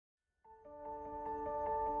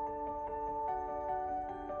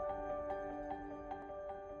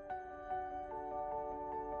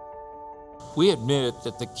We admitted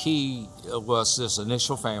that the key was this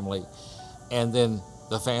initial family, and then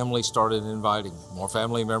the family started inviting more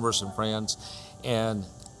family members and friends, and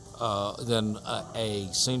then a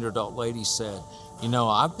senior adult lady said, you know,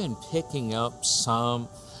 I've been picking up some,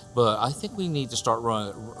 but I think we need to start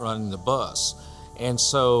running the bus. And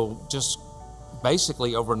so just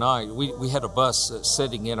basically overnight, we had a bus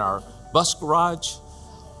sitting in our bus garage,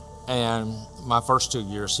 and my first 2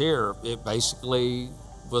 years here, it basically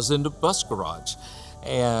was in the bus garage.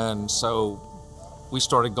 And so we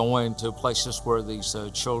started going to places where these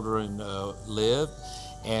children lived,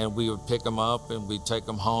 and we would pick them up and we'd take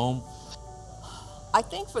them home. I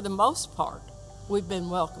think for the most part, we've been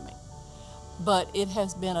welcoming, but it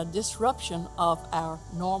has been a disruption of our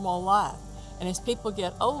normal life. And as people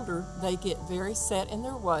get older, they get very set in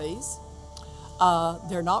their ways.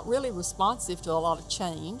 They're not really responsive to a lot of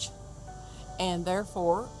change, and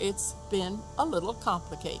therefore it's been a little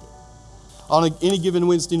complicated. On any given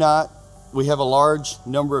Wednesday night, we have a large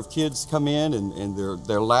number of kids come in, and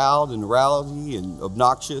they're loud and rowdy and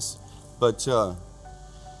obnoxious, but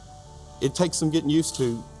it takes some getting used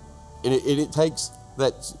to, and it takes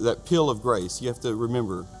that pill of grace. You have to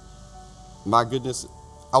remember, my goodness,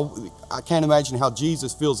 I can't imagine how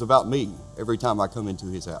Jesus feels about me every time I come into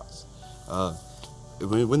his house.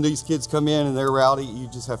 When these kids come in and they're rowdy, you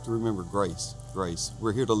just have to remember grace, grace.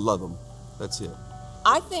 We're here to love them. That's it.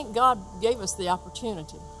 I think God gave us the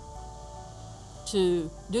opportunity to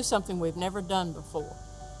do something we've never done before.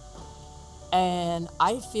 And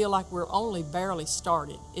I feel like we're only barely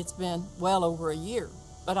started. It's been well over a year,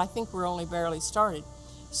 but I think we're only barely started.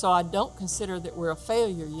 So I don't consider that we're a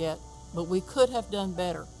failure yet, but we could have done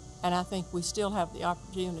better. And I think we still have the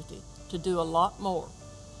opportunity to do a lot more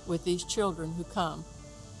with these children who come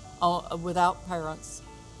without parents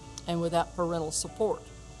and without parental support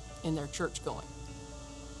in their church going.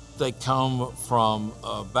 They come from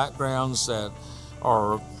backgrounds that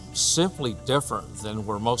are simply different than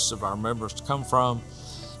where most of our members come from.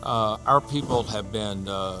 Our people have been,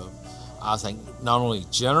 I think, not only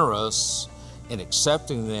generous in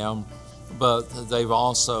accepting them, but they've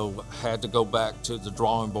also had to go back to the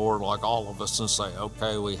drawing board like all of us and say,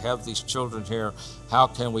 okay, we have these children here, how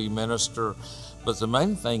can we minister? But the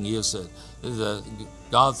main thing is that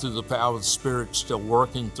God, through the power of the Spirit, is still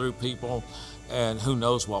working through people, and who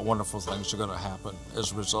knows what wonderful things are going to happen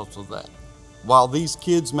as a result of that. While these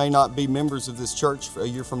kids may not be members of this church a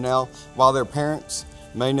year from now, while their parents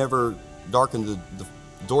may never darken the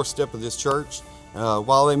doorstep of this church,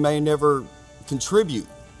 while they may never contribute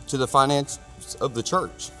to the finance of the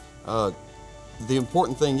church, the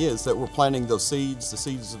important thing is that we're planting those seeds, the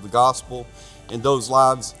seeds of the gospel in those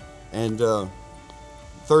lives, and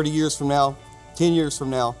 30 years from now, 10 years from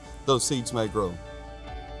now, those seeds may grow.